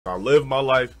I live my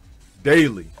life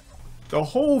daily. The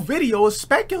whole video is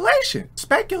speculation,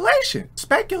 speculation,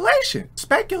 speculation,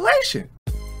 speculation.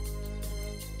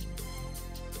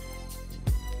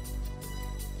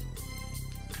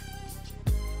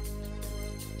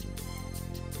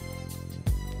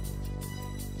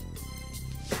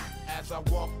 As I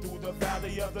walk through the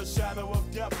valley of the shadow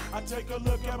of death, I take a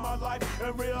look at my life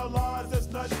and realize there's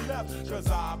nothing left. Cause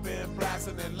I've been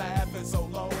blasting and laughing so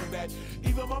long that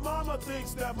even my mama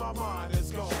thinks that my mind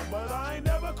is gone. But I ain't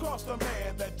never crossed a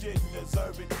man that didn't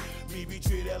deserve it. Me be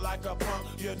treated like a punk,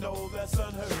 you know that's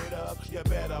unheard of. You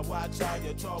better watch how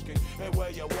you're talking and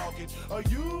where you're walking, or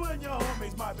you and your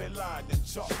homies might be lined in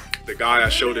chalk. The guy I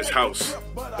showed his house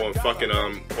on fucking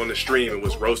on the stream and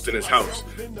was roasting his house.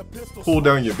 Pull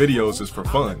down your videos is for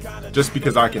fun, just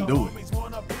because I can do it.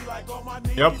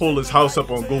 Yeah, I pulled his house up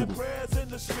on Google.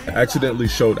 I accidentally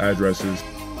showed addresses.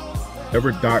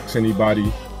 Never dox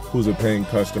anybody who's a paying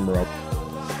customer.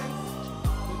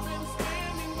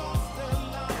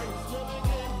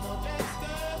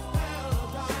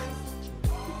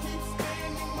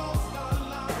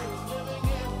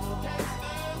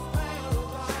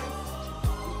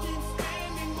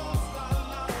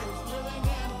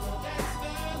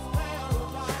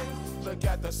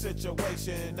 At the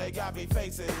situation they got me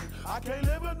facing, I can't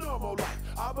live a normal life.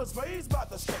 I was raised by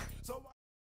the state, so